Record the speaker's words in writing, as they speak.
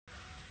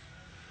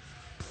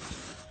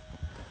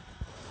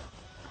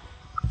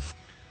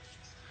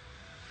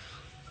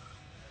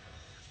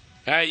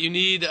All right, you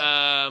need,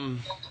 the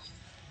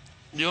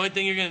only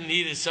thing you're going to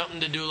need is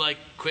something to do like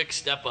quick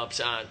step-ups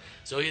on.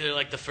 So either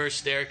like the first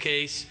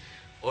staircase,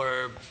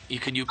 or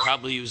you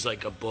probably use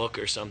like a book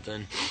or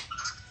something.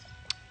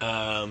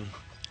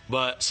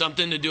 But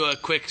something to do a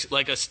quick,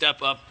 like a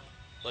step up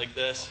like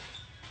this.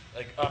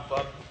 Like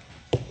up,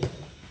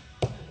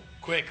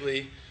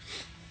 quickly.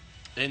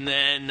 And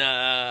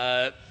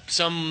then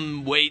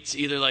some weights,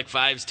 either like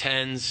 5s,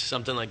 10s,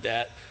 something like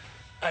that.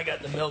 I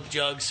got the milk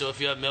jugs, so if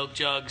you have milk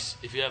jugs,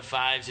 if you have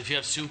 5s, if you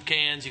have soup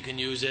cans, you can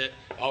use it.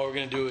 All we're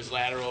going to do is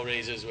lateral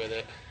raises with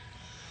it.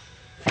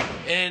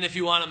 And if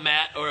you want a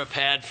mat or a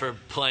pad for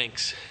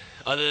planks.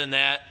 Other than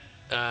that,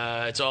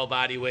 it's all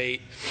body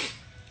weight.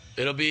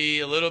 It'll be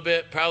a little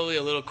bit, probably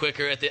a little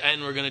quicker. At the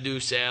end, we're going to do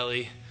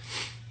Sally.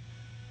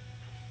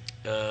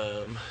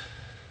 We'll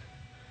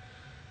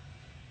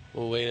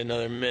wait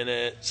another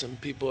minute. Some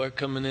people are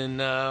coming in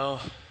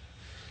now.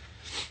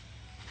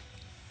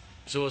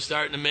 So we'll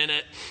start in a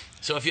minute.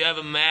 So if you have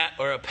a mat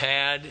or a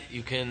pad,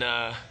 you can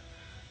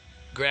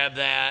grab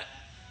that.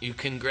 You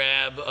can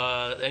grab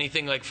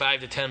anything like 5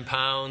 to 10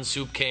 pounds,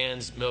 soup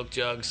cans, milk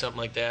jugs, something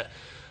like that.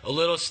 A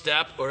little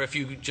step, or if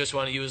you just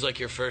want to use like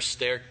your first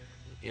stair,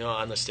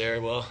 on the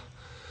stairwell,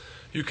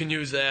 you can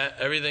use that.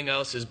 Everything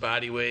else is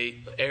body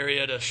weight.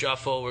 Area to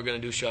shuffle. We're going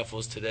to do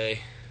shuffles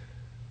today.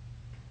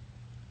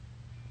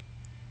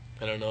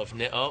 I don't know if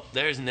Nick... Oh,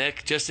 there's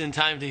Nick. Just in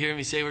time to hear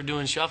me say we're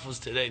doing shuffles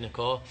today,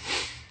 Nicole.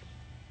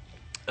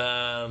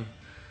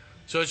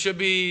 So it should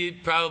be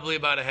probably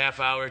about a half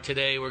hour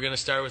today. We're going to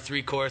start with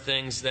 3 core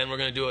things. Then we're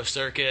going to do a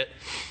circuit.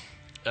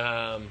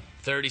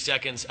 30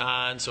 seconds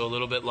on, so a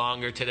little bit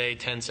longer today.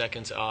 10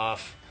 seconds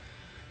off.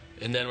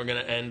 And then we're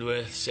going to end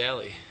with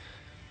Sally.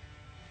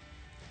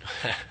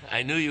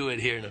 I knew you would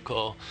hear,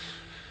 Nicole.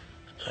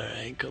 All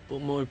right, couple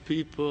more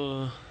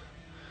people.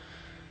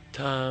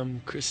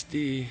 Tom,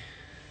 Christy.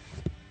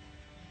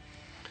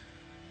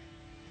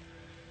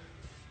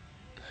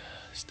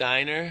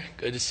 Steiner,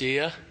 good to see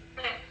you.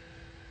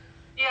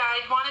 Yeah,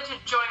 I wanted to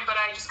join, but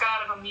I just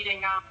got out of a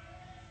meeting.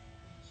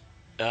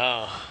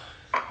 Oh.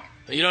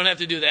 You don't have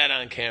to do that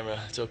on camera.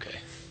 It's okay.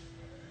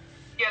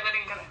 Yeah, that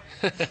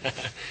ain't gonna.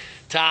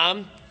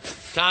 Tom,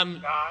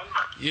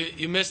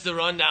 you missed the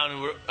rundown,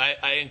 and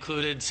I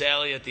included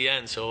Sally at the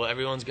end, so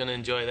everyone's going to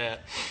enjoy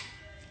that.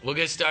 We'll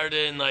get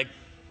started in like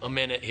a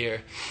minute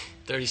here,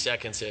 30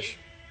 seconds-ish.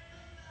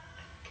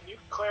 Can you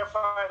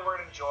clarify the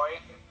word enjoy?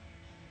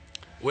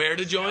 Where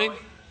to join?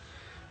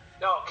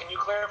 No, can you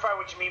clarify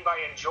what you mean by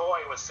enjoy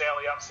with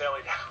Sally up,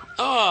 Sally down?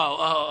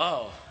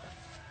 Oh.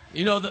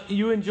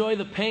 You enjoy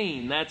the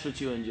pain. That's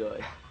what you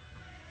enjoy.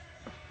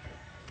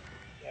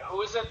 Yeah,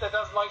 who is it that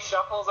doesn't like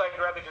shuffles? I'd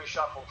rather do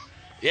shuffles.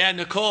 Yeah,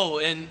 Nicole,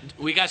 and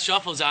we got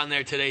shuffles on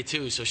there today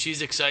too, so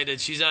she's excited.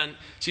 She's on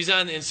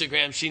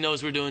Instagram. She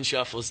knows we're doing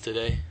shuffles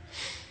today.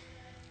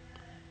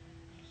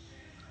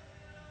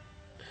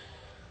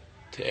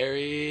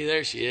 Terry,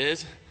 there she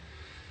is.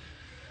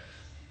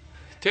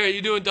 Terry,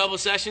 you doing double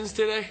sessions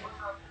today?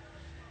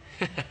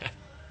 I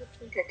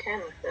think I can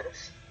with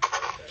this.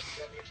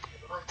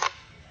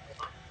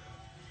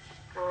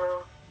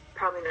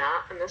 Probably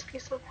not in this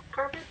piece of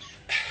garbage.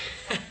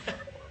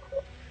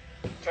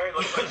 Terry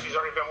looks like she's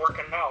already been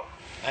working out.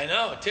 I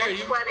know. Terry,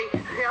 Sweaty.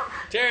 Yep.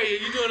 Terry, are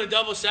you doing a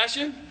double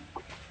session?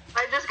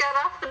 I just got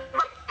off the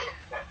bike.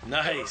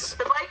 Nice.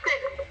 The bike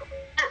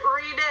that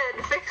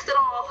redid, fixed it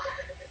all.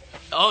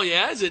 Oh,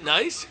 yeah? Is it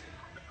nice?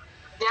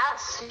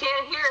 Yes, you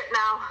can't hear it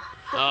now.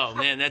 Oh,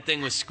 man, that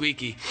thing was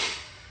squeaky.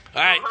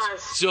 All right,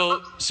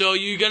 so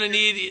you're going to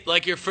need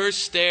like your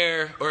first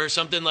stair or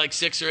something like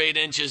 6 or 8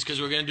 inches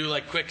because we're going to do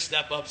like quick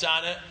step-ups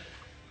on it.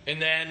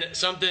 And then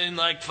something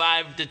like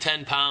 5 to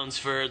 10 pounds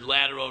for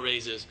lateral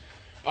raises.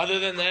 Other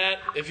than that,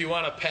 if you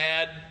want a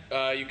pad,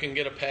 you can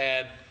get a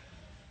pad.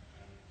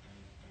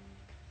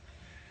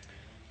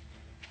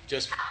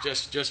 Just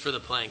for the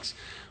planks.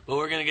 But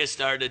we're going to get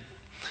started.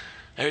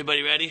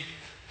 Everybody ready?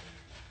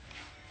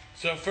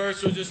 So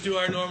first we'll just do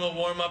our normal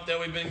warm-up that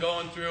we've been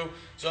going through.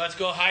 So let's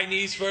go high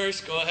knees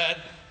first. Go ahead.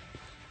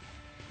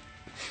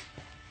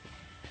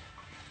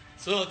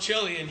 It's a little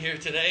chilly in here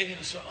today.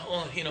 So,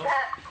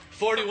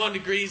 41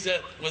 degrees,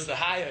 that was the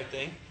high, I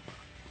think.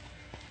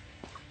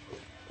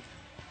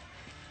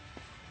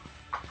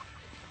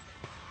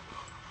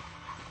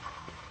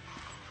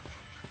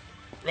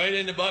 Right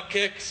into butt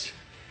kicks.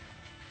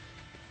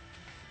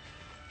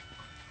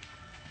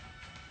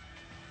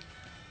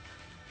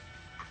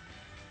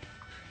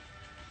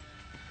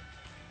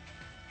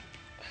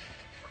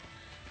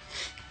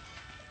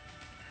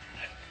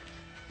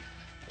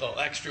 A little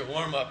extra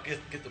warm-up,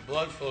 get the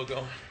blood flow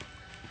going.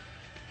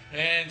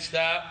 And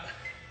stop.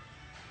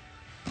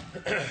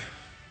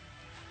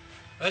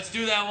 Let's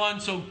do that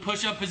one. So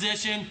push-up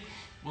position.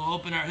 We'll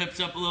open our hips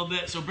up a little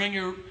bit. So bring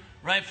your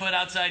right foot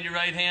outside your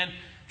right hand.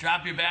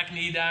 Drop your back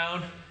knee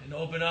down and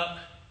open up.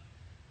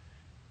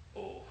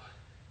 Oh.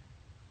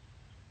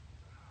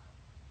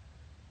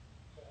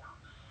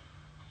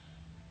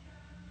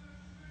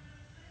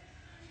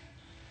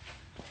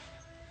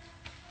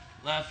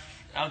 Left,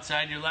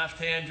 outside your left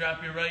hand,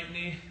 drop your right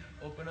knee,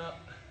 open up.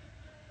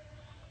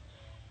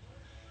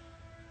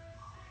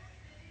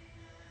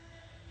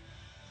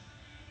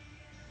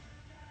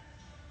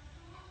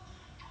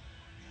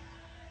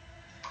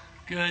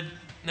 Good.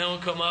 Then we'll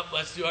come up.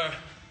 Let's do our...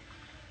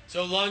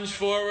 So lunge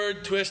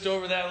forward, twist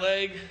over that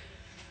leg.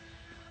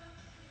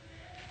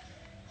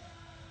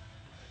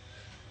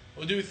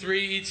 We'll do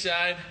 3 each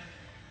side.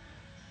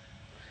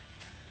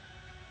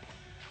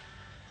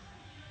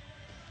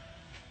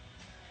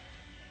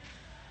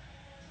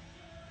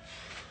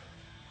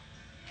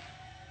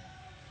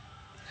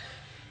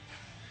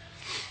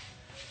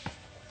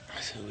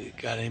 So we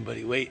got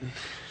anybody waiting?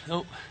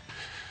 Nope.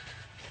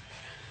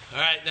 All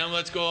right, then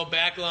let's go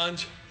back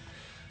lunge.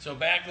 So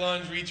back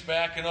lunge, reach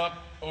back and up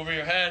over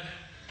your head.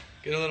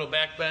 Get a little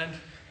back bend.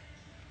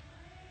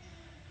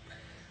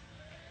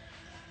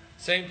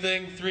 Same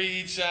thing, 3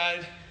 each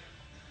side.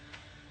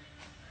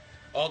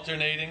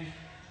 Alternating.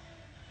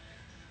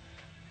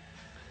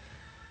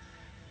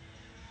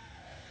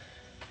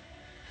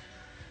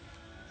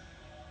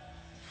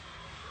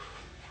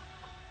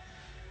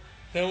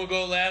 Then we'll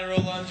go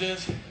lateral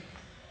lunges.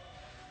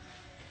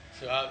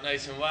 So out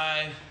nice and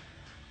wide.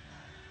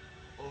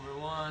 Over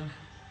one. And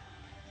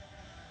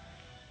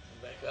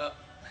back up.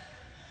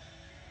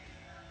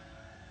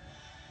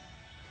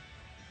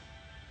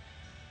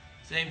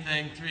 Same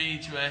thing, 3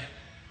 each way.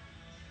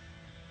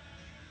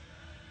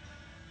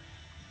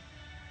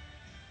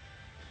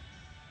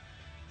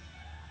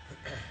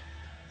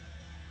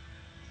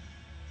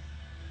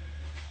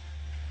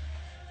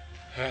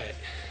 All right.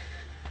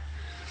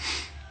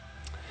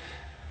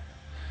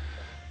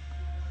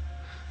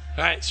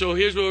 All right, so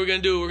here's what we're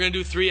going to do. We're going to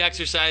do 3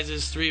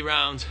 exercises, 3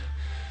 rounds,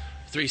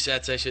 3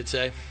 sets, I should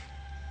say.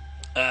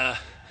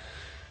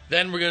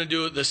 Then we're going to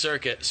do the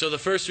circuit. So the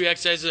first 3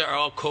 exercises are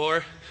all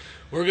core.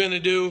 We're going to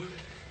do,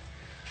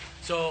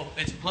 so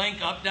it's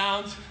plank up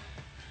downs.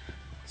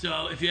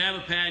 So if you have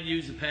a pad,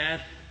 use the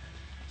pad.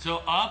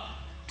 So up,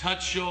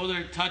 touch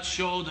shoulder,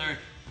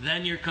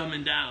 then you're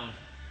coming down.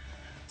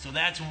 So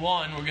that's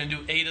 1. We're going to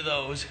do 8 of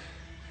those.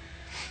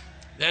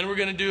 Then we're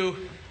going to do,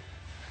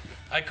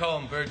 I call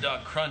them bird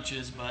dog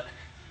crunches, but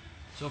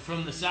so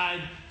from the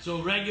side,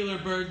 so regular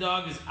bird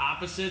dog is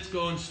opposites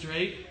going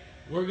straight.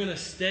 We're going to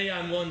stay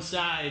on one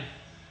side,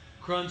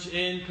 crunch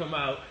in, come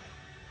out.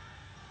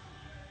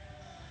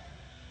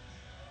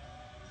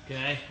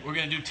 Okay, we're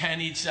going to do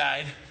 10 each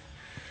side.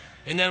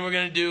 And then we're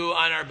going to do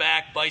on our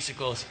back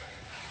bicycles.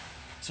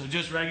 So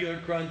just regular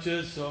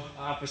crunches, so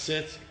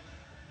opposites.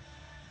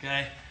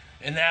 Okay,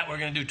 and that we're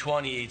going to do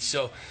 20 each.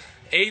 So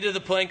 8 of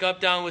the plank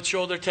up down with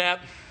shoulder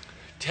tap,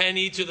 10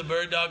 each of the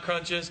bird dog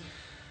crunches,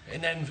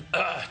 and then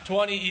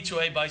 20 each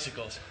way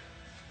bicycles.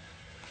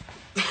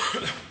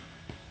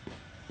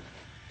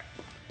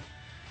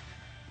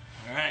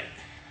 All right,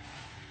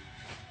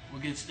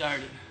 we'll get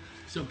started.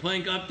 So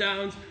plank up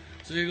downs,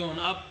 so you're going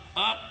up,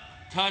 up,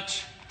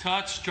 touch,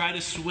 touch, try to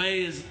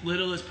sway as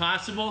little as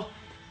possible.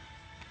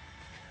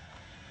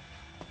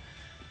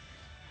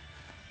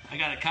 I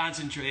got to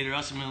concentrate or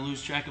else I'm going to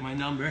lose track of my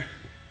number.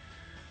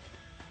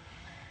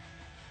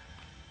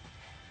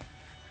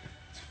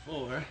 It's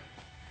 4.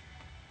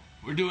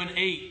 We're doing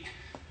 8.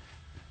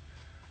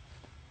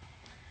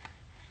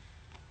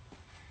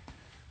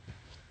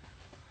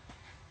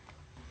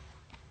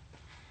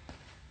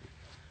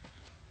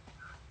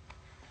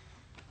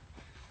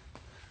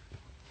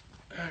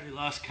 I already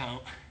lost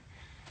count.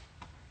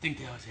 I think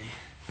that was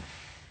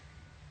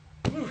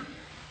 8. Whew.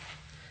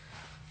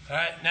 All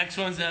right, next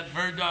one's that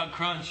bird dog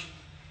crunch.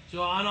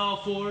 So on all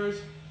 4s,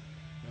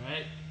 all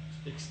right,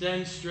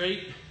 extend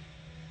straight,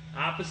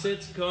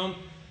 opposites come,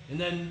 and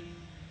then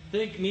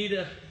think knee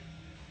to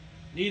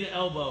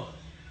elbow.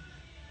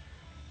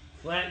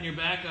 Flatten your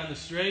back on the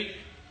straight.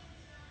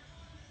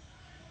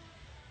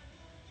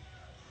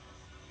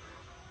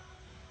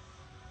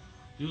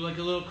 Do like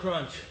a little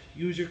crunch.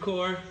 Use your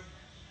core.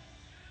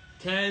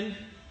 10,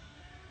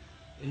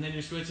 and then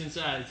you're switching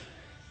sides.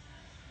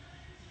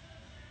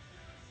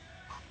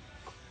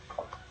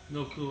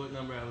 No clue what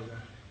number I was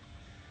on.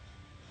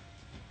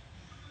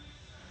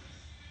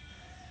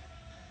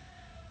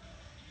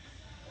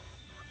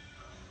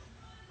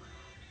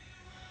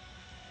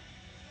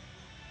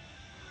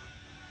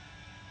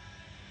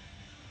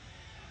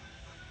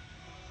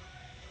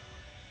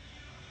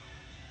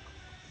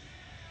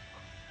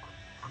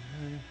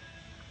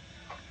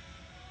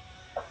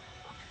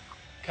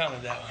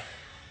 Counted that one.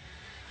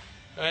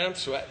 All right, I'm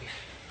sweating.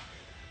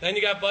 Then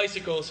you got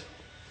bicycles.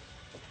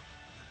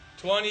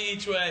 20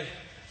 each way,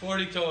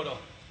 40 total.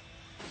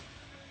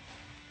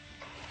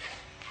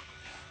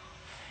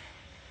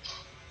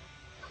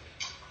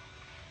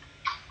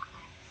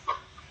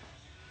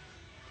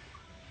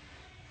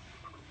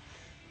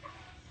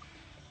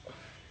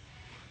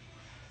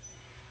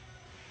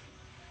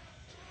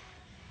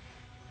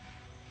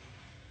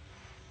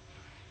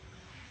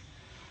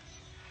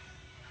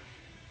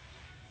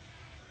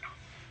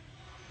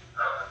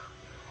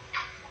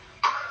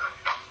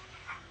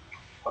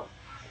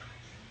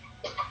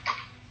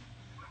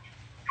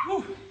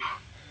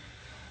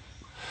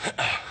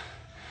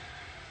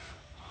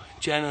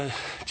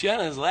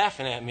 Jenna's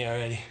laughing at me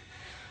already.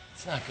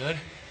 It's not good.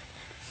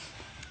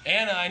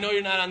 Anna, I know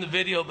you're not on the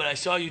video, but I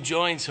saw you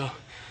join, so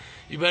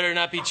you better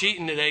not be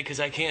cheating today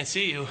because I can't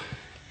see you.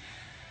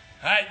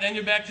 All right, then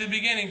you're back to the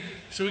beginning.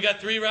 So we got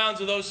 3 rounds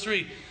of those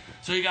 3.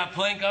 So you got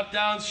plank, up,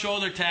 down,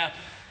 shoulder tap.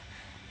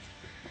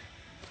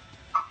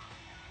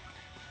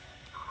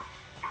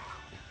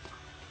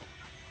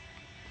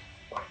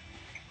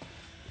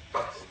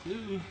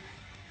 The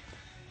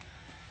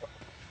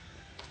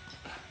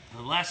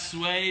less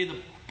sway,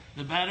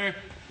 the better.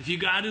 If you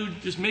got to,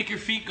 just make your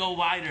feet go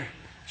wider.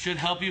 Should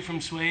help you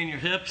from swaying your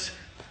hips.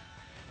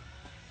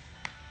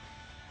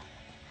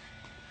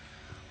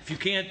 If you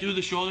can't do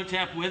the shoulder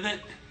tap with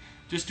it,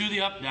 just do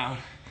the up down,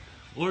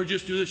 or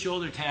just do the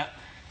shoulder tap.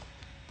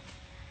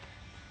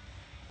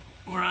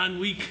 We're on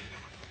week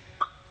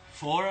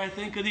 4, I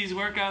think, of these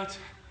workouts.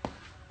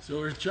 So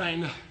we're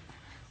trying to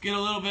get a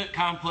little bit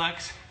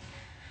complex.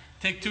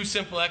 Take 2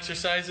 simple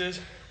exercises,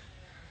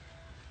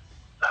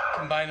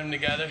 combine them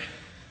together.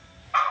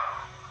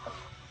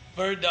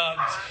 Bird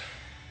dogs,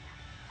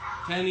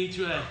 10 each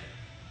way.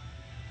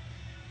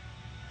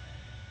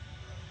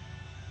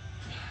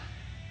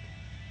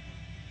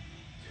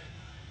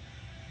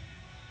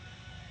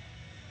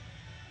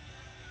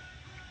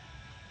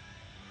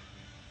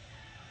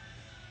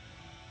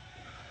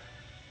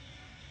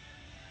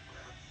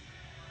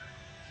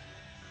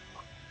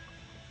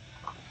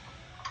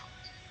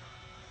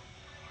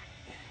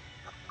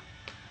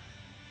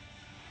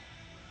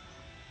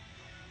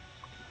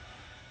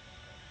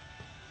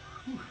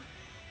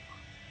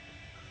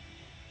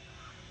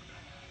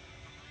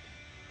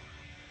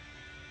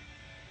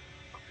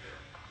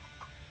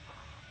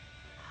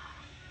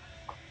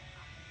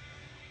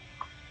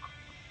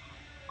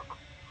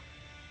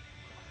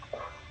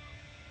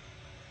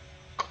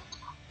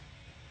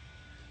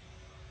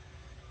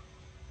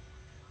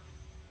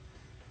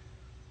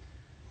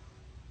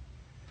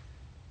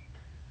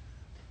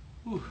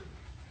 Whew.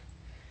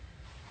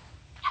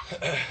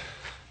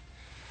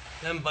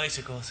 Them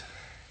bicycles.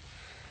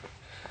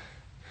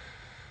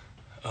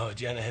 Oh,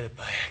 Jenna hit it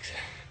by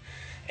accident.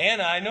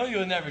 Anna, I know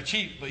you'll never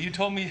cheat, but you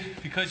told me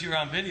because you were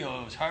on video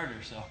it was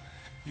harder, so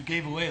you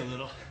gave away a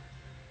little.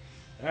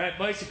 All right,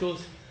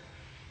 bicycles.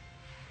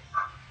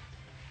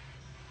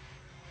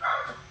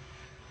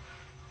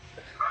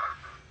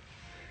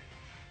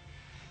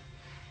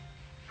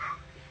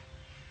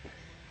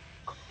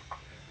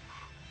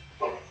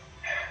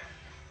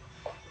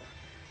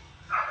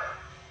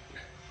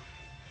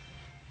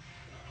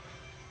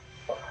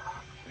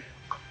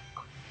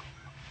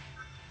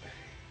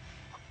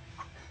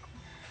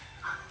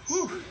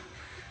 Whew.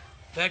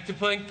 Back to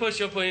plank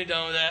push-up when you're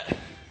done with that.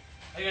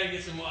 I gotta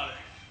get some water.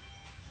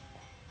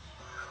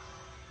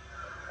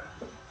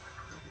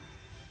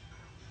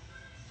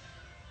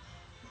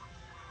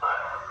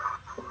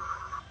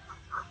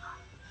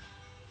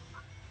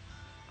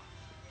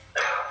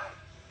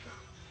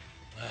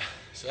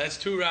 So that's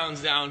 2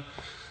 rounds down.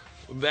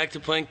 We're back to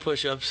plank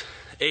push-ups,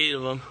 8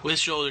 of them with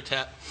shoulder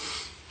tap.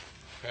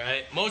 All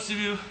right, most of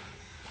you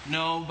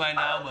know by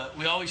now, but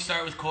we always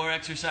start with core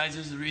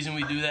exercises. The reason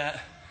we do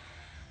that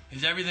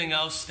is everything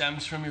else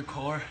stems from your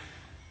core.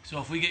 So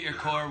if we get your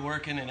core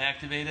working and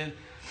activated,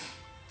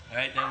 all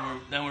right,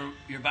 then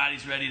your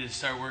body's ready to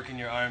start working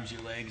your arms,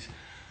 your legs,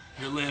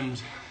 your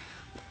limbs.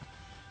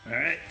 All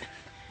right,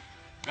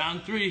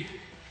 round 3.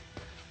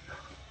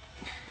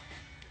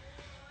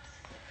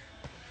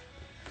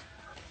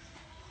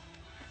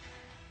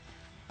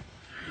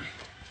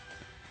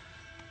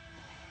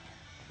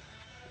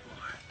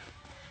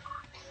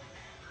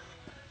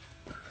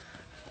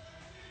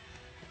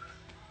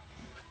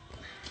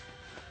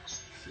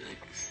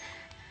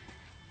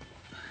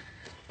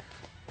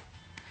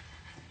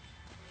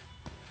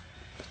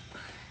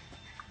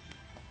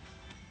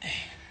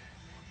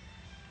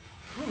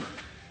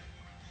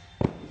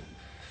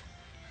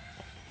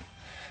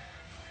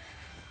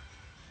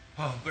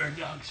 Oh, bird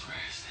dogs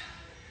first.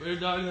 Bird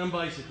dog, then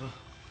bicycle.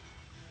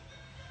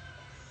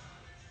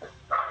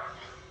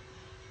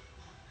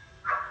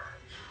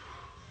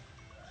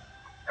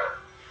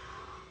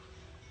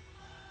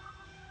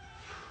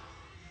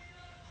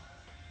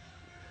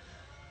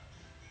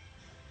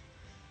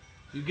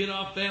 If you get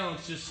off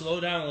balance, just slow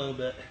down a little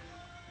bit.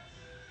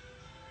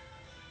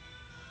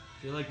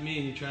 If you're like me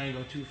and you try and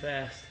go too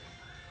fast,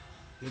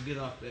 you'll get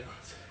off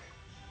balance.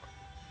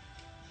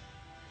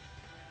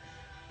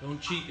 Don't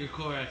cheat your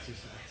core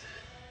exercise.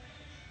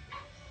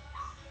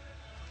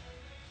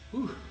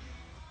 Whew.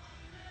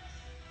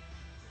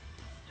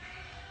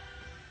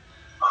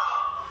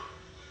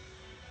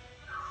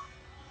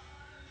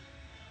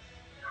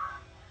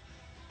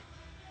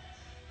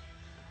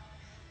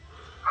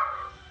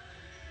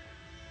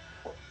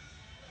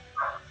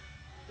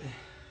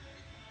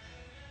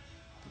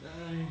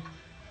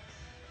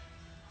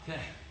 Okay.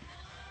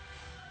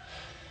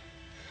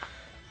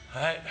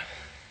 All right.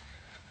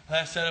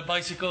 Last set of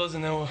bicycles,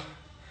 and then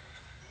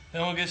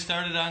we'll get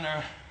started on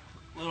our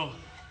little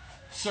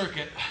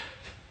circuit,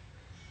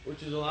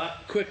 which is a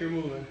lot quicker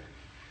moving.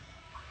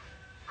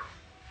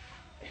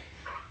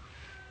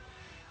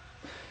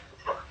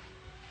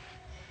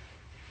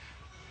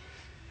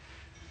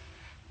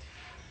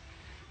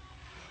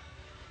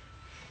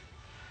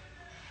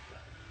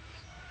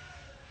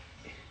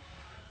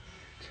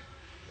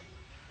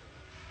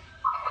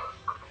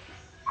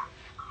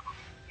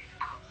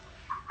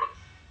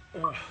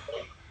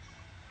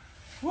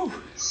 Whew.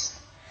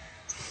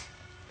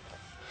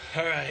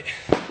 All right.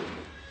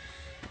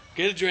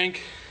 Get a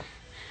drink.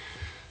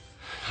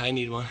 I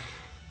need one.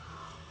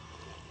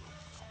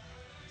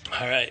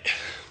 All right.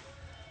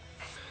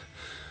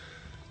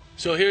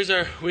 So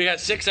we got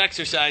 6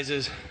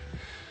 exercises,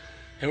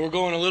 and we're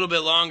going a little bit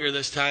longer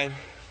this time.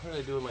 What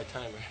did I do with my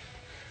timer?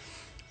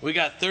 We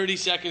got 30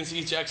 seconds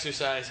each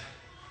exercise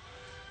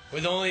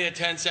with only a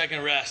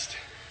 10-second rest.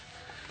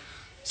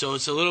 So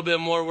it's a little bit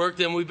more work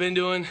than we've been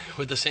doing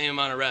with the same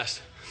amount of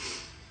rest.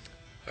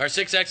 Our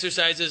 6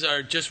 exercises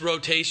are just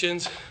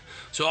rotations.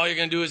 So all you're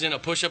going to do is in a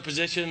push-up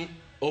position,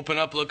 open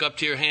up, look up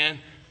to your hand.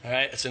 All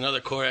right, it's another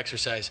core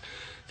exercise.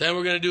 Then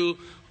we're going to do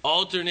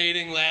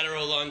alternating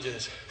lateral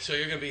lunges. So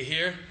you're going to be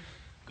here,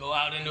 go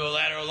out into a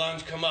lateral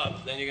lunge, come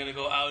up. Then you're going to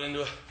go out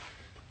into a...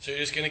 So you're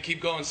just going to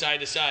keep going side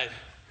to side.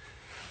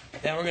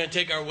 Then we're going to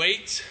take our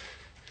weights,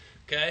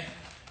 okay?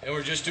 And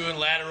we're just doing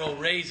lateral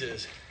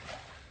raises.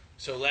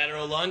 So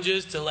lateral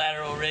lunges to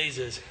lateral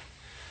raises.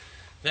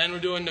 Then we're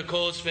doing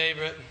Nicole's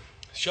favorite,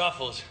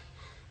 shuffles.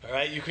 All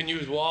right, you can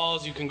use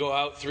walls. You can go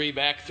out 3,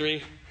 back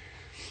 3.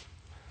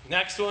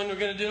 Next one we're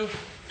going to do,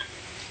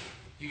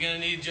 you're going to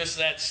need just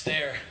that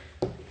stair.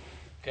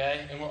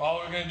 Okay, and all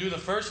we're going to do the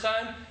first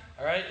time,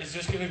 all right, is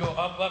just going to go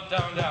up, up,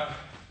 down, down.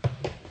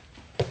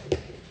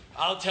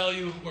 I'll tell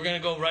you, we're going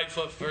to go right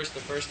foot first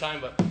the first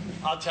time, but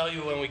I'll tell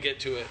you when we get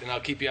to it, and I'll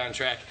keep you on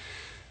track.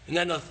 And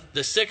then the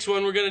 6th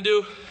one we're going to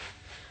do,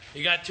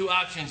 you got 2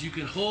 options. You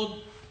can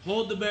hold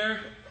the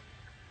bear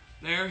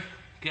there,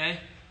 okay,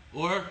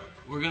 or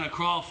we're going to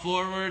crawl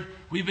forward.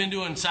 We've been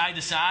doing side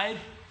to side.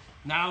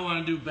 Now I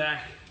want to do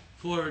back,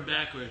 forward,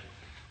 backward,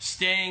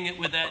 staying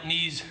with that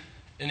knees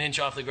an inch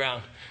off the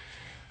ground.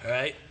 All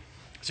right,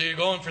 so you're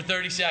going for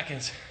 30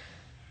 seconds.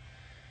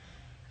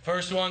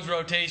 First one's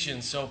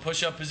rotations, so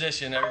push-up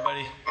position.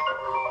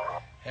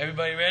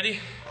 Everybody ready?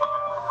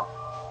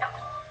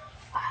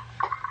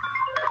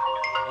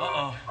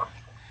 Uh-oh.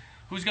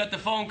 Who's got the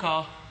phone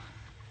call?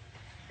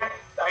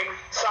 I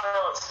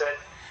silenced it.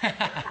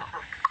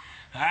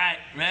 All right,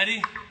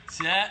 ready,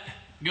 set,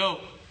 go.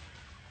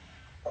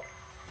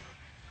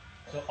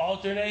 So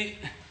alternate,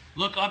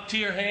 look up to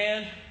your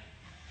hand.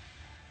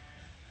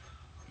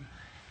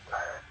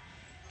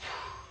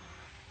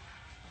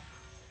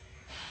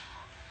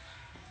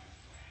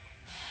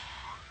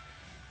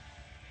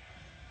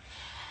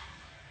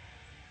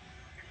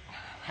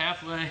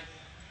 Halfway,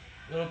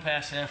 a little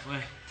past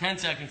halfway. 10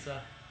 seconds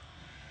left.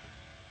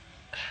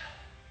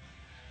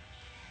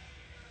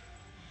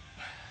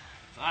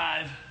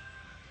 5.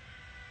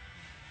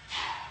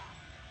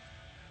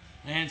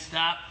 And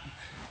stop.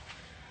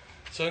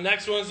 So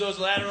next one's those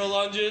lateral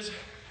lunges.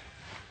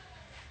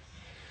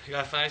 You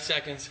got 5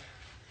 seconds.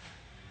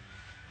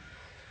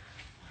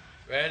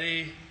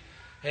 Ready,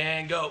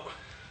 and go.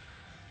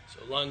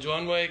 So lunge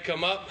one way,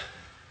 come up,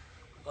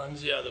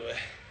 lunge the other way.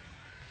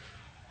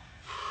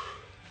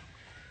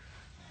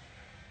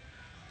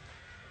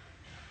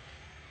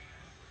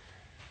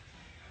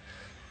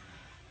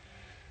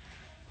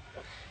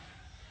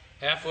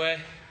 Halfway.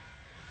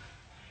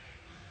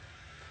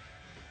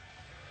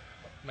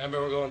 Remember,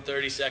 we're going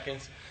 30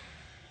 seconds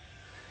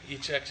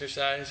each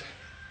exercise.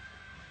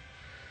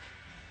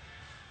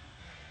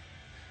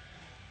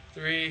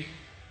 3,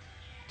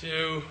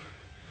 2,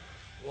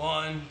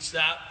 1,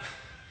 stop.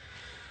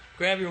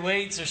 Grab your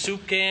weights or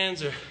soup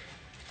cans or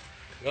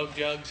milk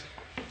jugs.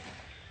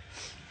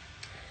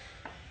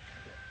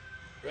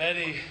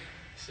 Ready,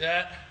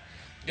 set,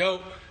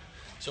 go.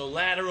 So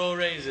lateral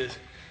raises.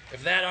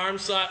 If that arm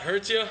slot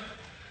hurts you,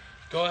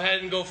 go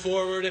ahead and go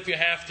forward if you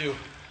have to,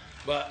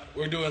 but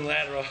we're doing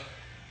lateral.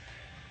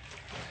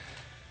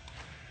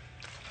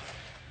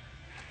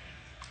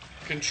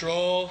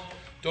 Control,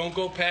 don't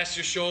go past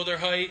your shoulder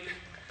height.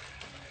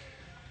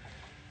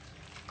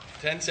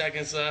 10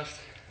 seconds left,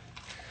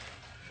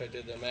 if I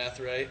did the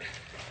math right.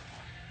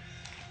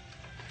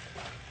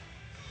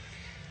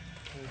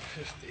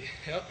 50,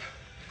 yep.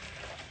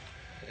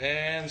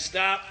 And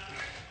stop.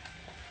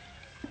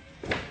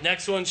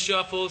 Next one,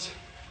 shuffles.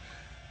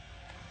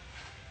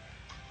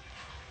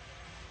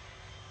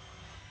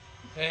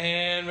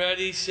 And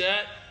ready,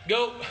 set,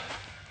 go.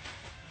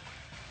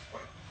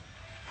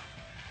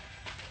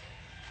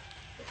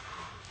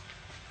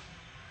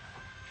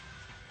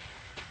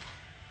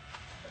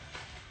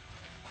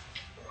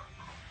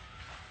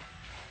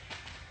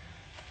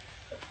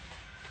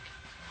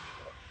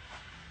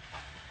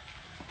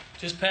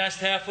 Just past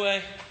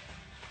halfway.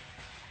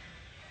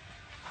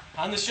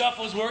 On the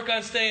shuffles, work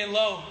on staying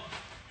low.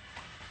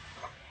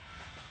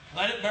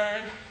 Let it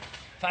burn.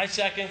 5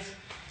 seconds.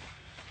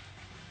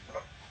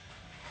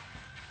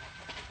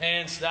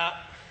 And stop.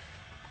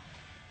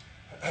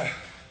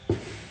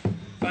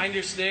 Find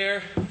your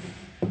stair,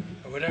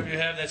 or whatever you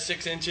have, that's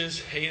 6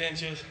 inches, 8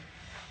 inches.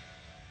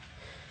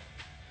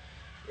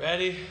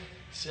 Ready,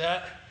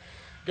 set,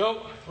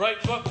 go. Right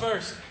foot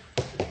first.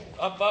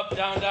 Up, up,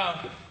 down,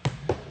 down.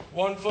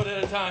 1 foot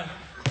at a time.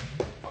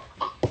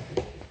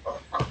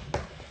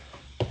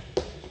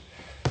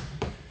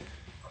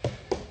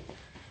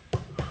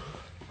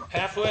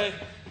 Halfway.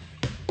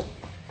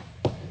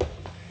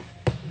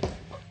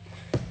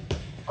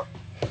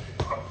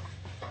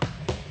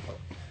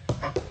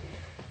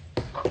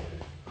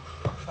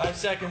 5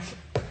 seconds.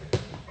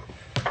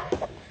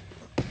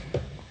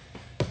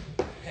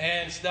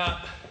 And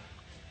stop.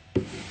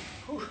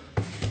 Whew.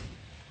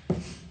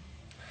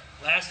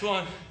 Last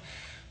one.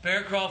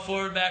 Bear crawl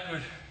forward,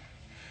 backward.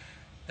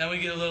 Then we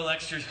get a little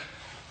extra.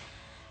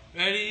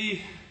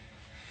 Ready?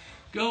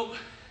 Go.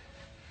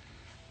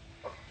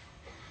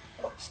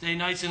 Stay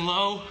nice and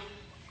low.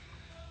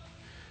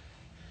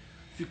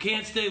 If you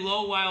can't stay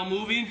low while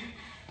moving,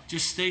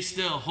 just stay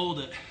still, hold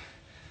it.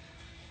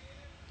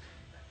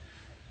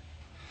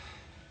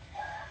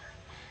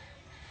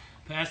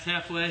 Past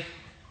halfway.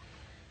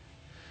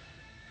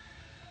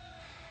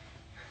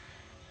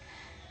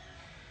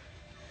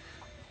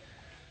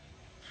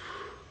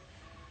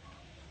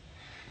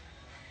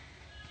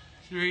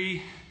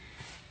 Three,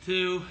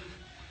 2,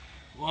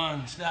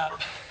 1,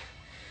 stop.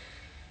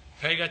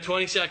 Okay, you got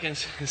 20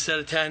 seconds instead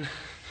of 10.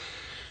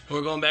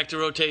 We're going back to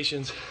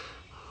rotations.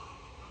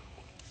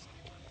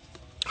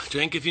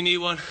 Drink if you need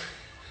one.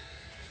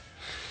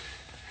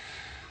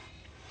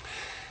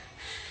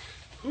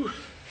 Whew.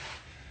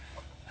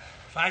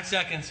 5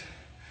 seconds.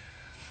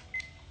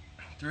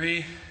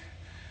 3,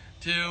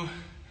 2,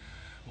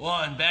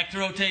 1. Back to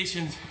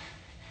rotations.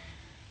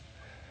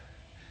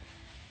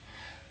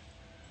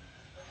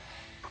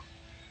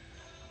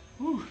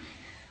 Whew.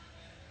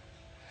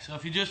 So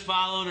if you just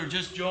followed or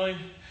just joined,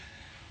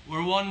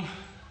 we're one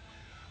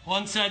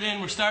set in.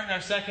 We're starting our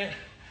second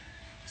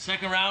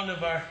round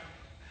of our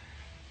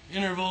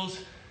intervals.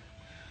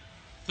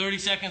 30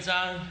 seconds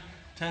on,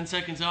 10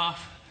 seconds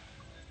off.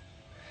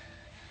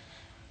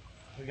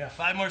 We got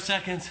 5 more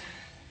seconds.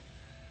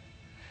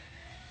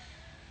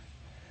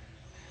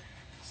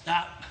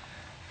 Stop.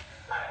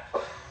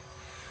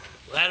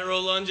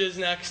 Lateral lunges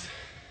next.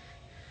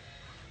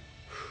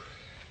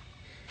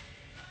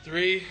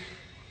 3,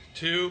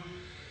 2,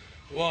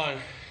 1,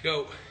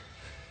 go.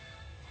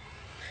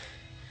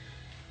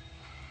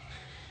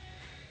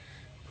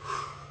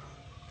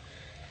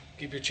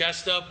 Keep your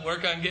chest up,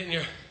 work on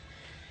getting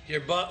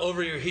your butt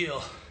over your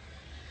heel.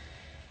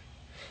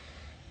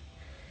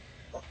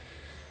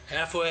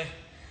 Halfway.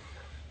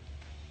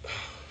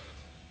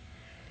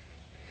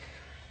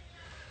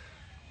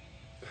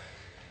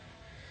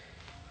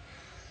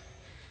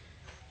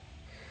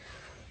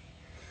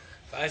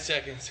 Five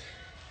seconds.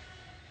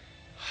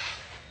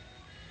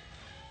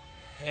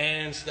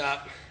 And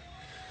stop.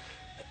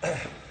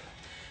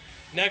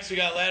 Next, we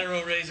got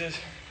lateral raises.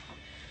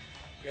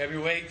 Grab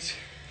your weights.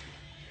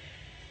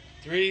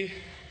 3,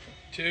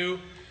 2,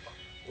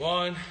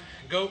 1,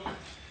 go.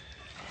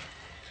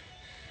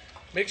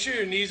 Make sure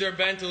your knees are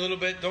bent a little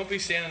bit. Don't be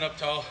standing up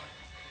tall.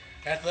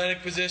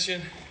 Athletic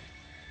position.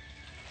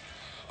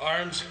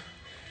 Arms,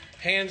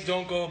 hands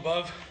don't go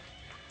above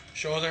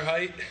shoulder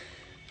height.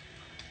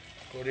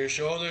 Go to your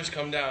shoulders,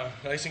 come down.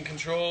 Nice and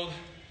controlled.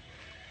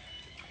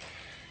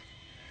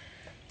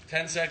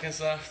 10 seconds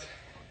left.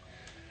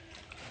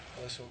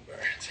 This one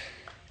burns.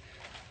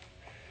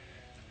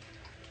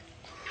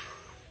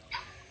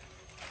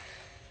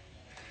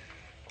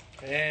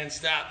 And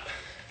stop.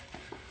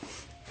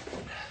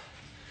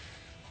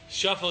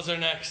 Shuffles are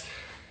next.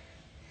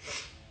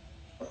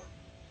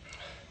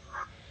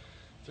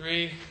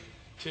 3,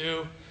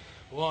 2,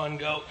 1,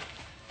 go.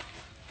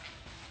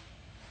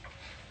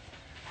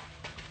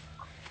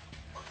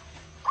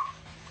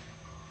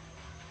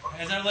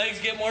 As our legs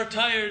get more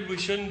tired, we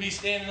shouldn't be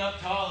standing up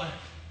taller.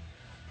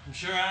 I'm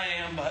sure I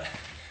am, but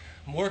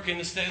I'm working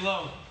to stay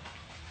low.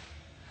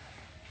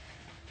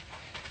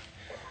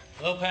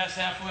 A little past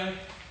halfway.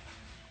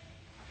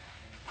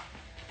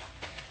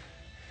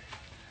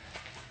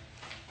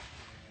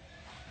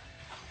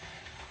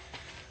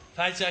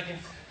 Five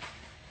seconds.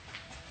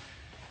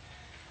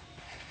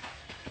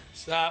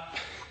 Stop.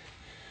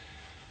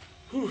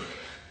 Whew.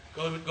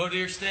 Go to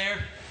your stair.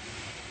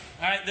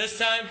 All right, this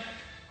time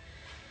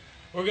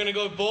we're gonna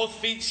go both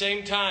feet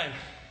same time.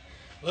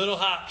 Little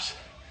hops.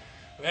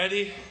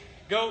 Ready?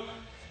 Go.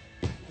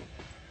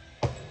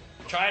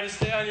 Try to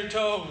stay on your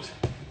toes.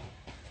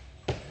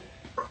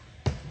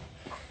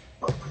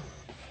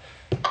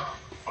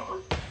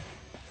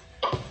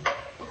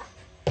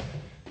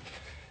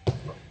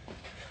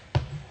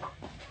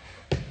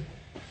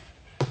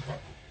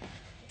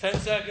 Ten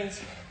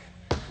seconds.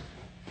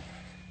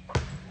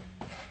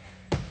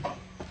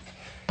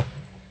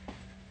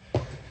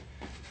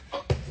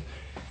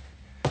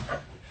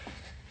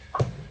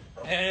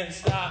 And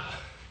stop.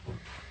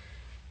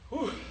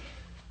 Whew.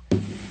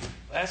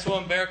 Last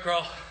one, bear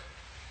crawl.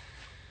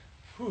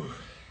 Whew.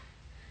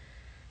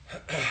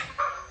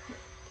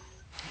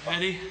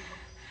 Ready?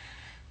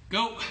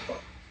 Go.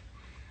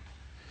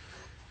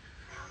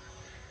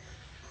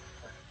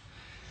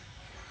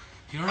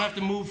 You don't have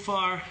to move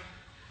far,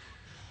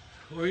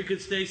 or you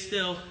could stay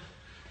still.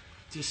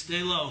 Just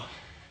stay low.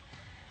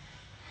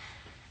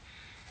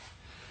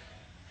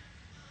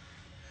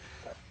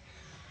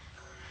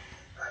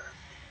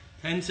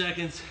 Ten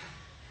seconds.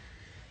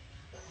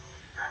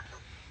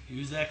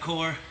 Use that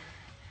core.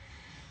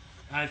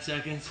 5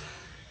 seconds.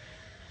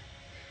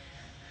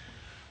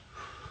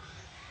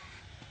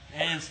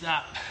 And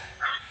stop.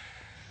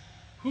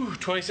 Whew,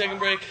 20-second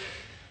break.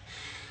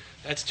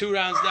 That's 2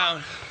 rounds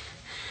down.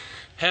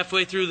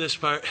 Halfway through this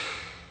part.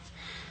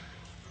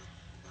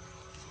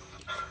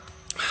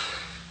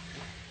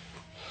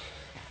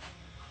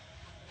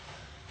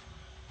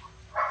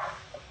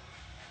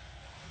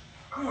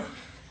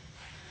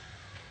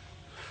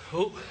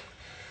 Oh,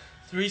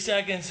 3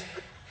 seconds.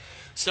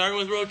 Starting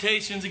with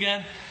rotations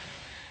again.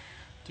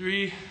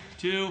 3,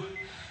 2,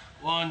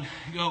 1,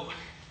 go.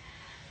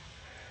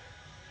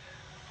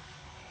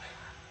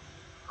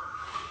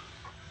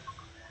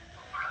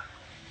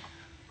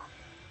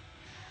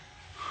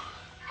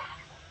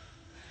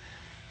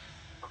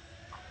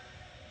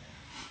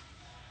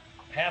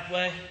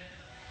 Halfway.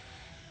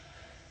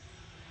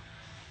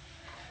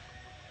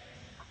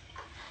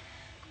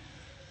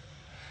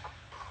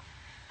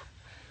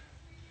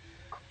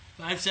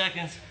 Five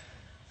seconds.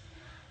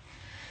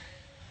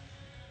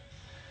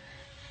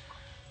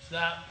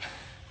 Stop.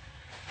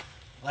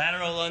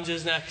 Lateral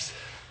lunges next.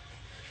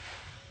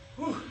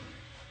 Whew.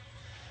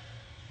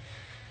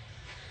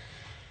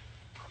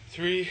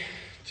 3,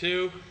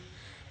 2,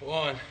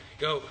 1,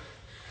 go.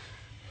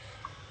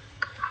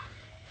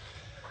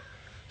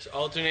 Just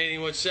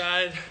alternating which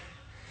side.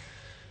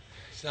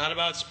 It's not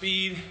about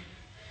speed.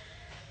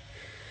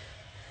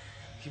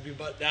 Keep your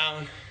butt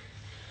down,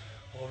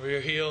 over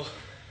your heel.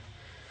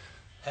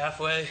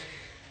 Halfway.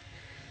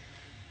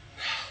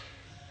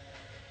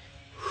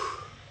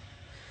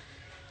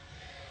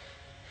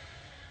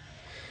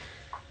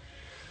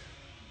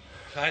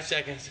 5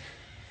 seconds.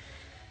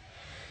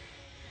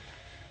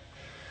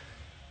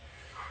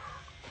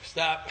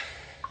 Stop.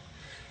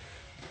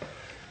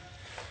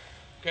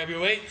 Grab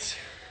your weights.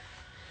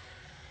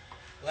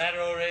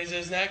 Lateral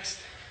raises next.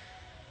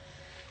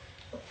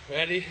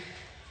 Ready,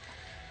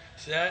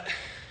 set,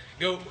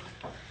 go.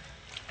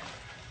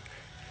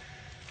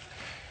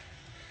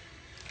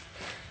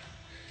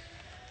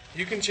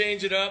 You can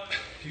change it up.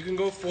 You can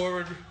go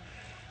forward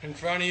in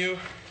front of you.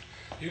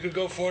 You could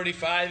go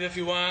 45 if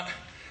you want.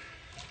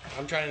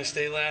 I'm trying to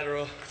stay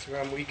lateral. That's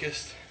where I'm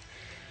weakest.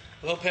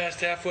 A little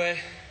past halfway.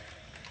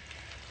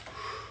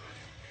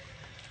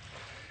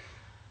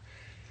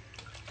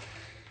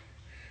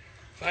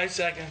 Five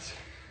seconds.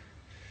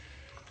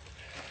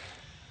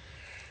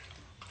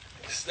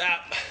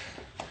 Stop.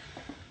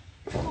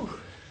 Whew.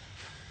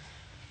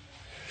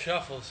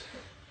 Shuffles.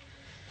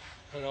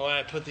 I don't know why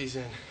I put these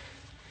in.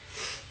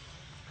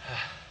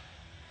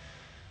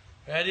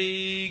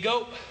 Ready,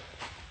 go.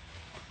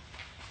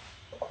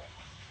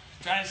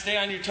 Try to stay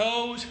on your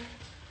toes.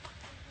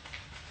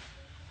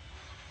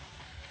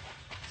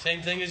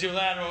 Same thing as your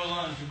lateral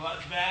lunge. Your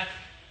butt's back,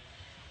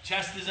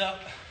 chest is up,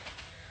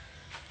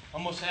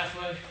 almost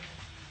halfway.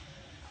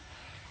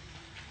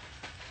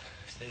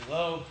 Stay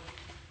low.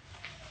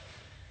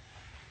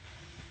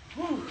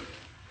 Whew.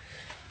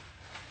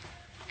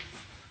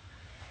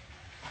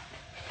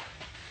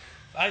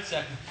 5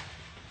 seconds.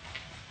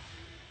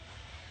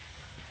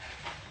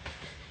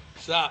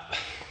 Stop.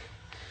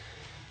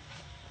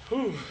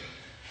 Whew.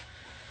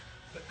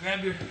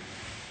 Grab your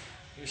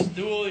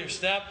stool, your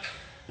step.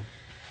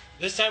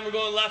 This time we're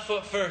going left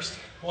foot first,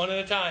 one at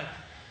a time.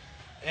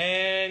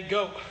 And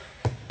go.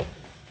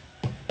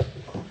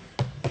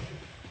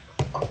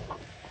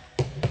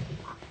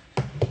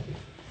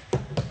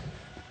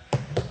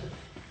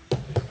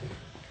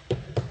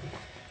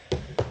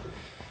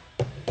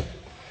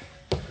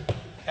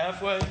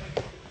 Halfway.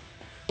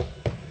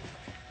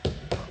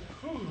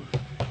 Whew.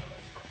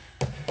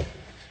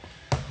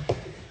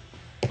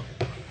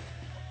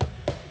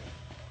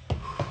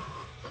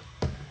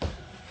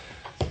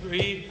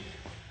 3,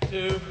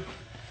 2,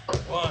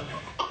 1.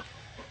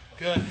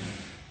 Good.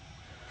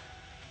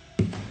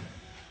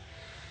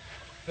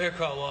 Bear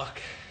crawl walk.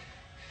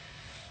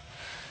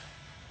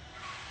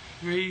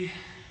 3,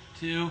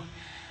 2,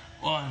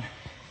 1.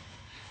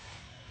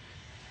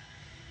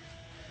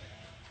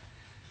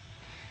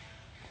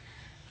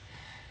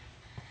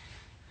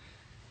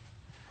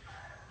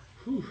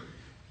 Whew.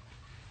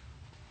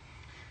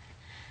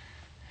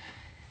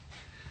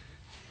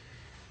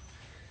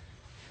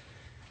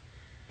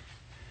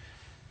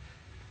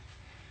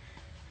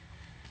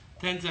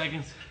 Ten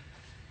seconds.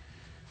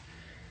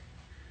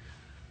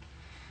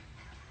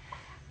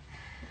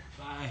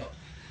 5.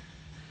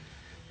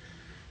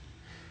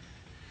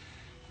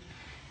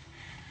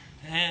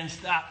 And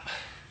stop.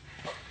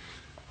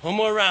 One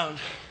more round.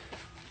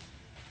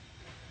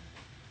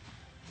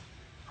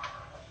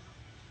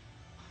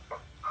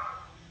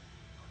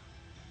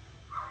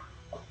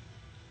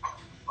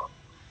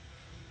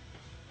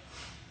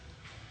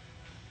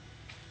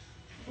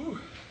 Whew.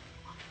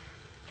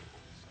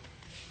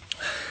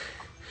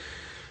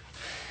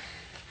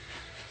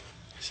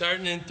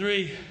 Starting in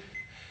 3,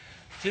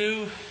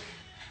 2,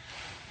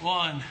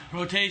 1.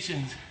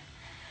 Rotations.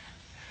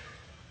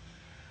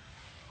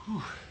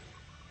 Whew.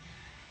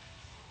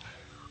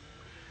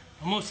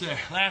 Almost there.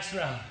 Last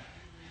round.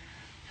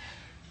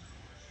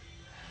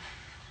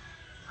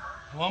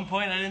 At one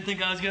point, I didn't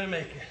think I was going to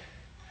make it.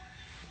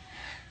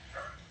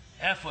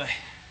 Halfway.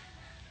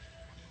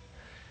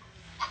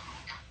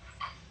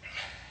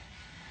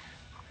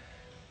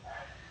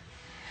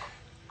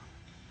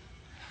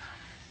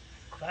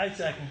 5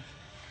 seconds.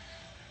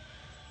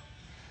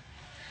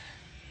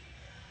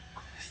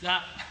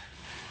 Stop.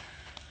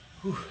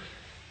 Whew.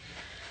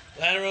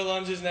 Lateral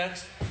lunges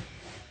next.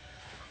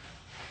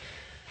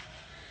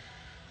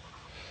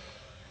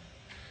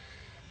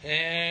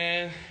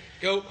 And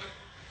go.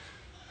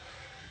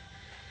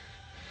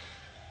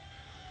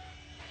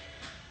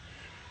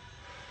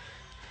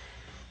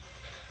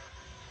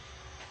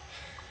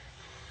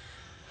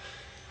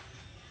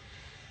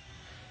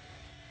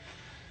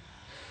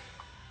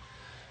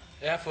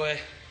 Halfway.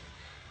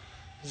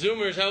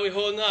 Zoomers, how we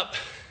holding up?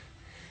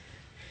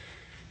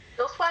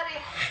 Still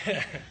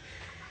sweaty.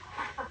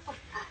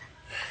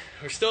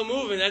 We're still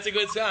moving, that's a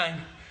good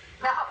sign.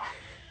 No.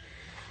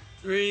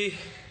 3,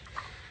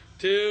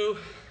 2,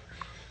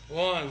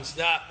 1,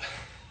 stop.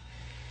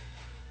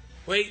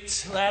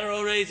 Weights,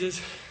 lateral raises.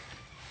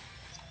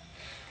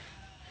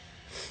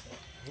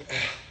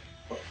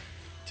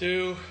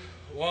 2,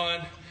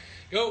 1,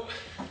 go.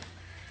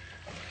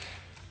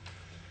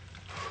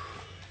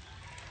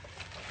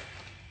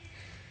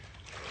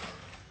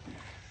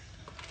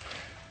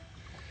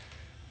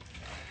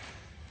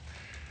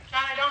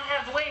 John, I don't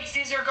have weights.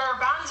 These are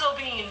garbanzo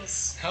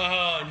beans.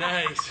 Oh,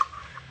 nice.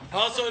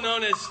 Also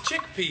known as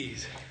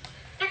chickpeas.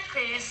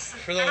 Chickpeas.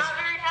 For They're those- not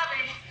very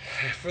heavy.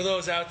 For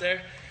those out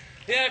there.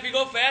 Yeah, if you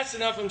go fast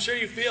enough, I'm sure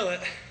you feel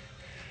it.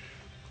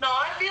 No,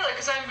 I feel it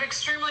because I'm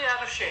extremely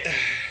out of shape.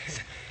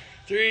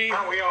 3,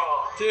 Aren't we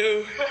all?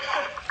 2,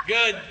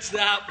 good,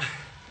 stop.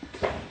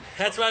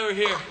 That's why we're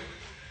here.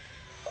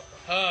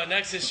 Oh,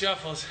 next is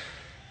shuffles.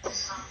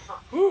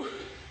 Whew.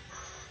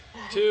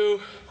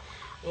 2,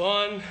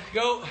 1,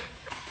 go.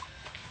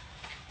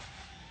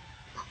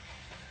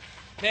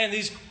 Man,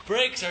 these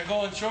breaks are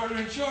going shorter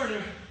and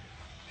shorter.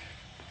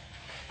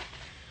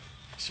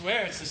 I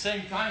swear it's the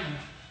same time.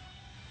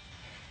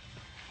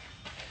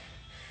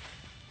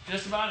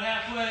 Just about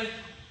halfway.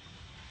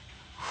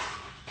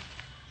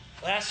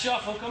 Last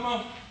shuffle, come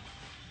on.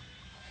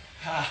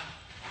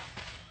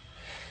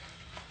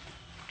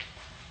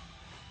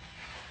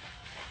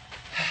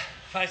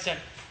 5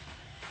 seconds.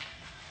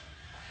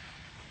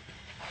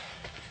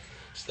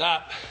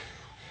 Stop.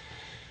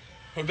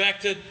 We're back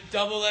to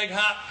double leg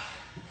hop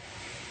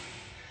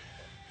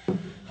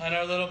on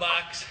our little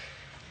box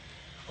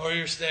or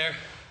your stair.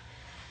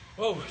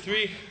 Whoa,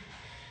 3,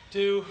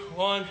 2,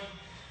 1,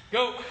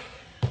 go.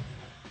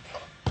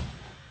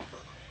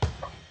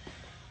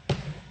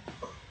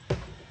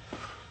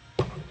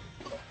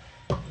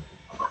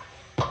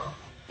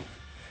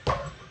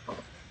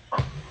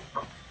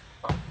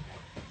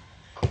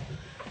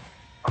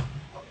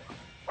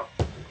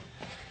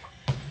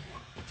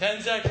 Ten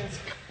seconds.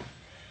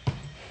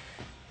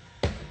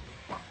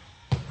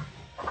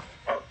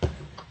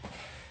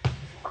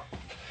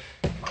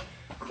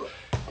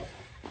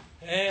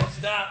 And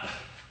stop.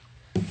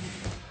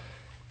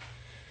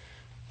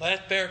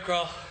 Last bear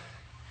crawl.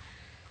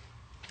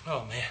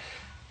 Oh man.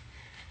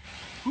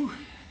 Whew.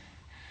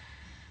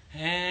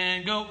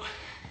 And go.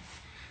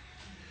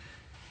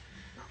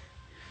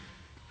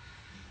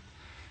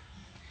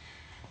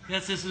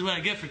 Guess this is what I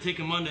get for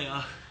taking Monday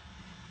off.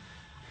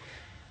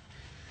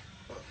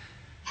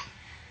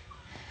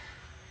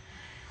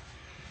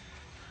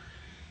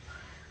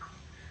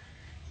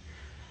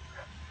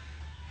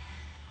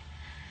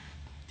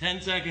 Ten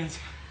seconds.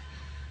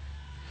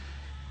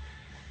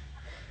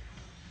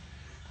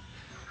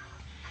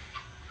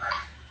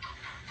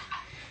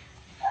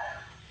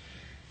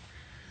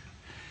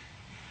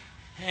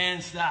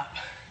 And stop.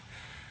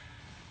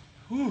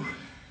 Whew.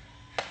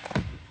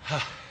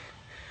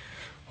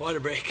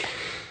 Water break.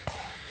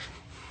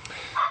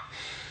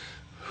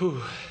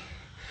 Whew.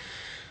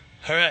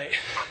 All right.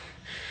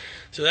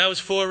 So that was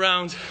 4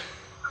 rounds.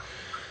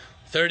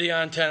 30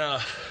 on, 10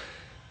 off.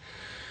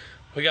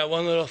 We got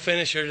one little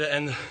finisher to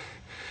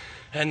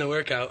end the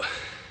workout.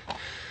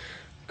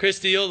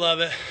 Christy, you'll love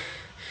it.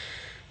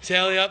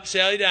 Sally up,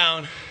 Sally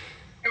down.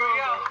 Here we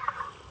go.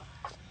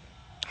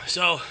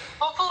 So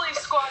Hopefully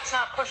squats,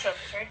 not push-ups,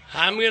 right?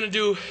 I'm gonna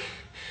do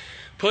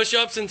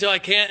push-ups until I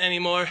can't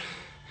anymore,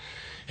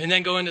 and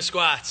then go into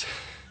squats.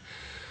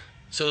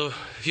 So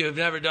if you have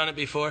never done it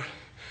before,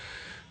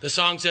 the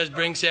song says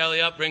bring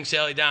Sally up, bring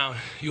Sally down.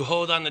 You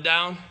hold on the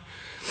down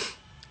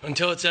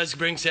until it says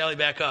bring Sally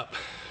back up.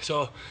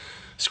 So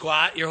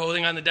squat, you're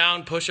holding on the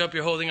down. Push up,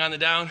 you're holding on the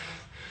down.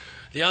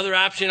 The other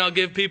option I'll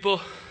give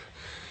people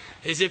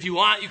is if you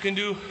want, you can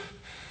do,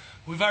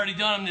 we've already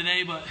done them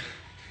today, but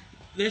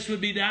this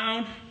would be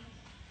down.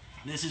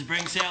 This is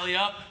bring Sally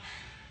up.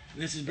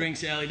 This is bring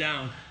Sally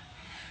down.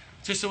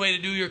 Just a way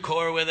to do your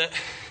core with it.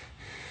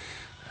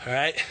 All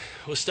right,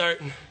 we'll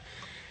start in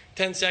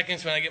 10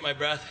 seconds when I get my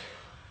breath.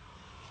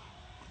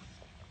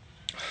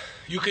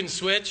 You can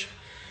switch.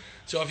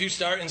 So if you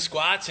start in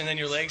squats and then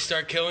your legs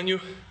start killing you,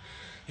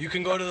 you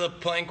can go to the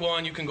plank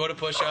one, you can go to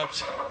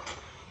push-ups.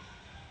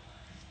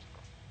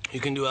 You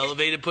can do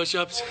elevated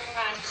push-ups.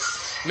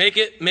 Make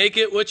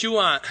it what you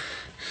want.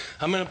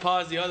 I'm gonna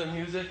pause the other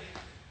music.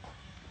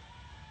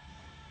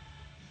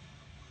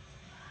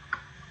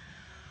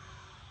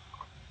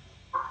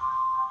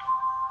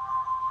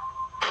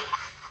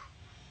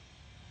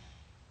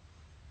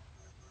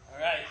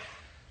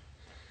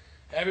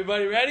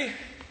 Everybody ready? Yep.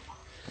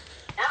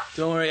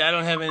 Don't worry, I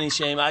don't have any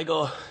shame. I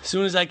go, as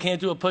soon as I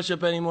can't do a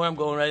push-up anymore, I'm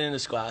going right into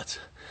squats.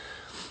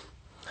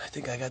 I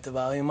think I got the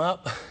volume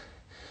up.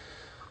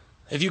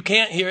 If you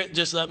can't hear it,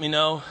 just let me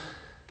know.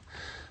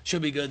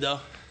 Should be good,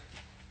 though.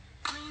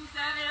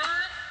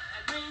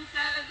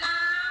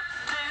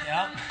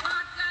 Yep.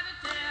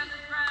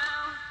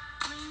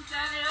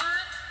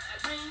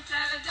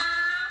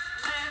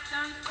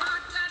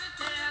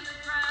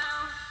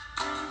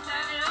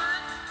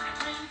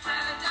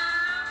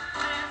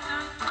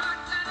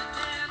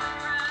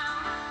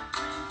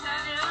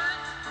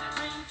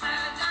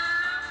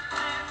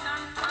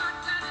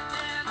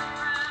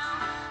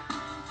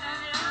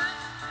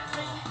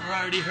 We're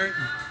already hurting.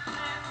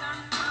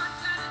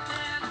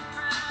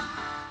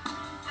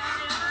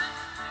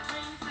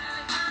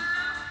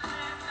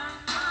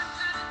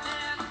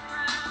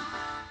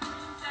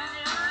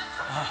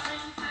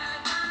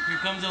 Here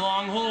comes a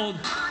long hold.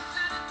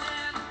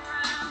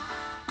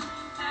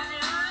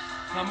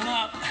 Coming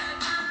up.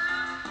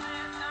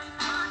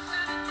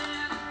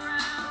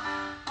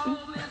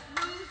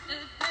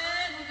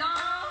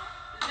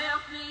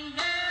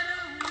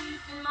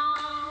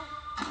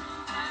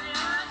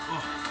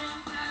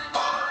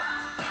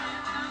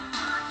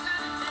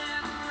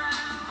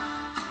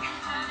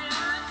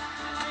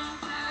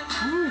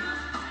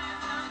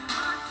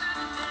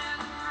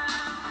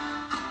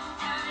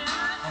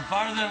 I'm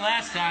farther than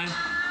last time.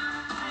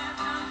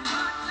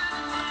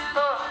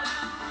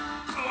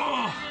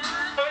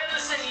 I've been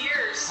this in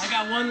years. I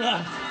got one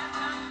left.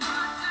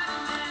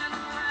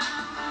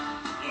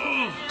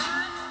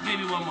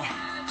 Maybe one more.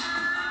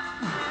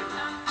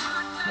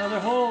 Another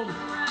hold.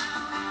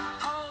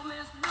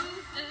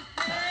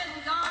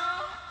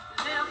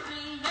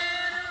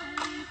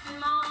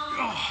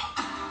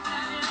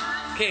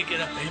 Can't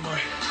get up anymore.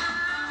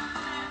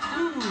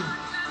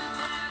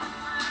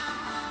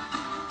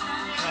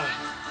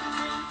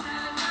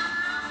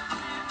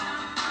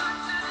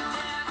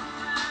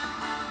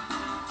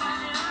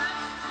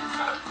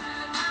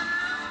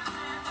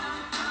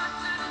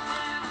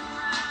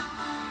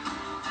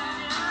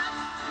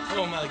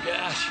 Oh my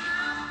gosh.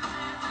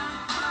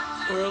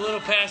 We're a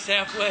little past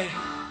halfway.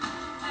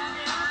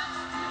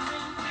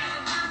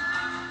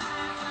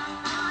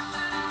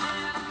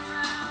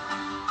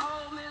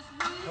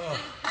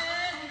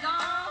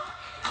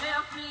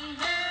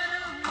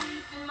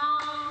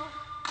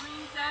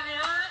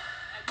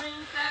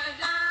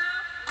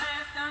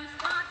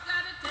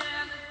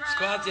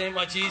 Squats ain't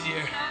much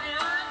easier.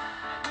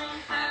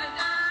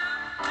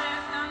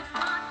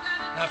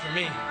 Not for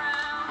me.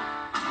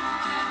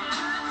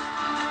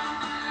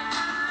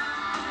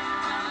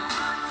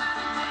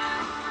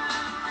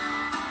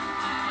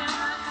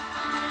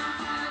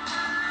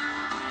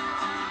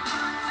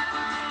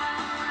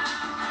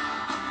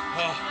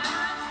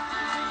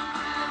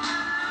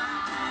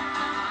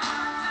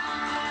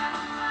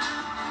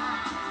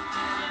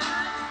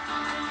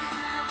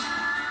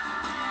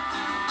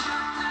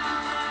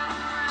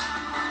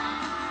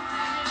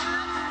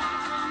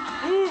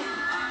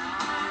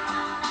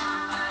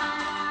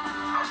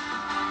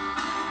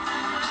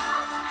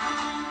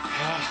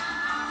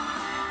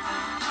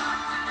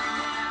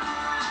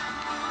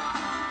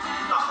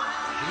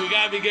 We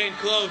gotta be getting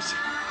close.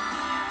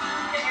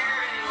 Can't hear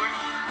it anymore.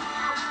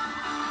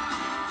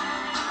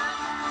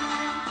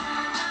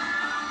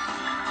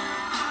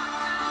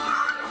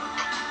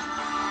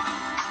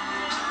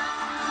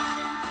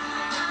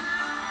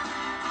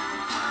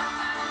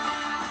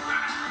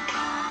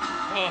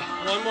 Oh,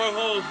 one more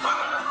hold.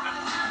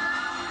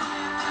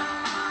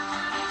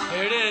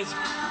 There it is.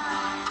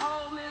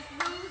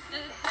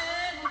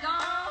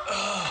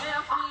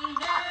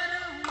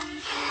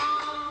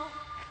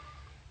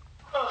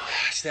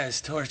 Gosh, that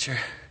is torture.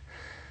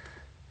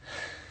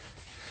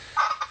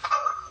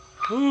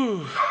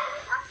 Whew.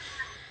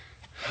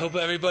 Hope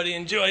everybody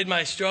enjoyed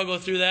my struggle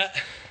through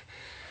that.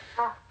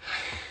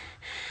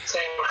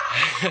 Same.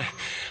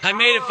 I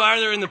made it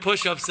farther in the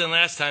push-ups than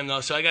last time,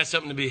 though, so I got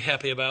something to be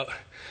happy about.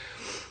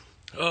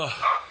 Oh.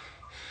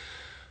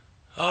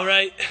 All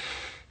right.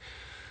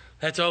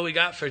 That's all we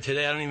got for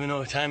today. I don't even know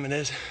what time it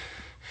is.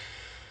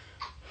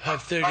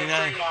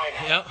 5:39.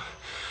 Yep.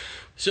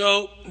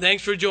 So,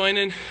 thanks for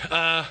joining.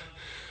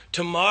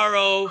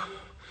 Tomorrow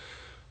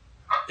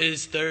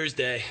is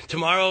Thursday.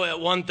 Tomorrow at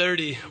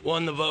 1:30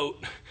 won the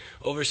vote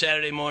over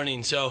Saturday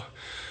morning. So,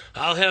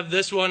 I'll have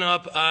this one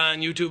up on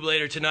YouTube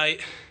later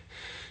tonight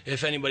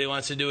if anybody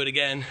wants to do it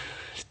again.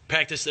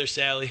 Practice their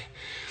Sally.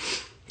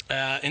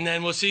 And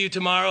then we'll see you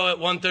tomorrow at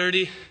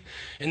 1:30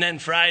 and then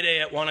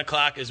Friday at 1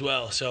 o'clock as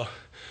well. So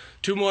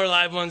 2 more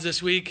live ones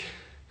this week,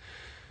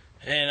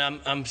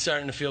 and I'm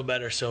starting to feel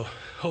better. So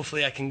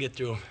hopefully I can get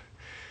through them.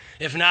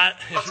 If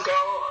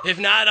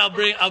not,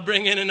 I'll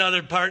bring in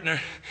another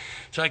partner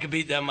so I can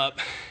beat them up.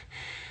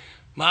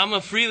 Mama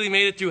Freely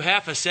made it through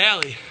half a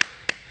Sally.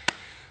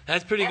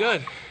 That's pretty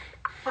good.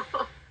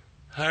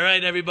 All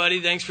right, everybody.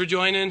 Thanks for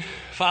joining.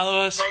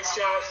 Follow us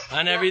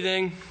on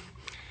everything.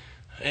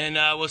 And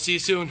we'll see you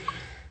soon.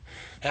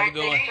 Have a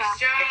good one. Thanks,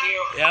 Josh. Thank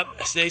you. Yep.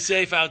 Stay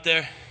safe out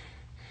there.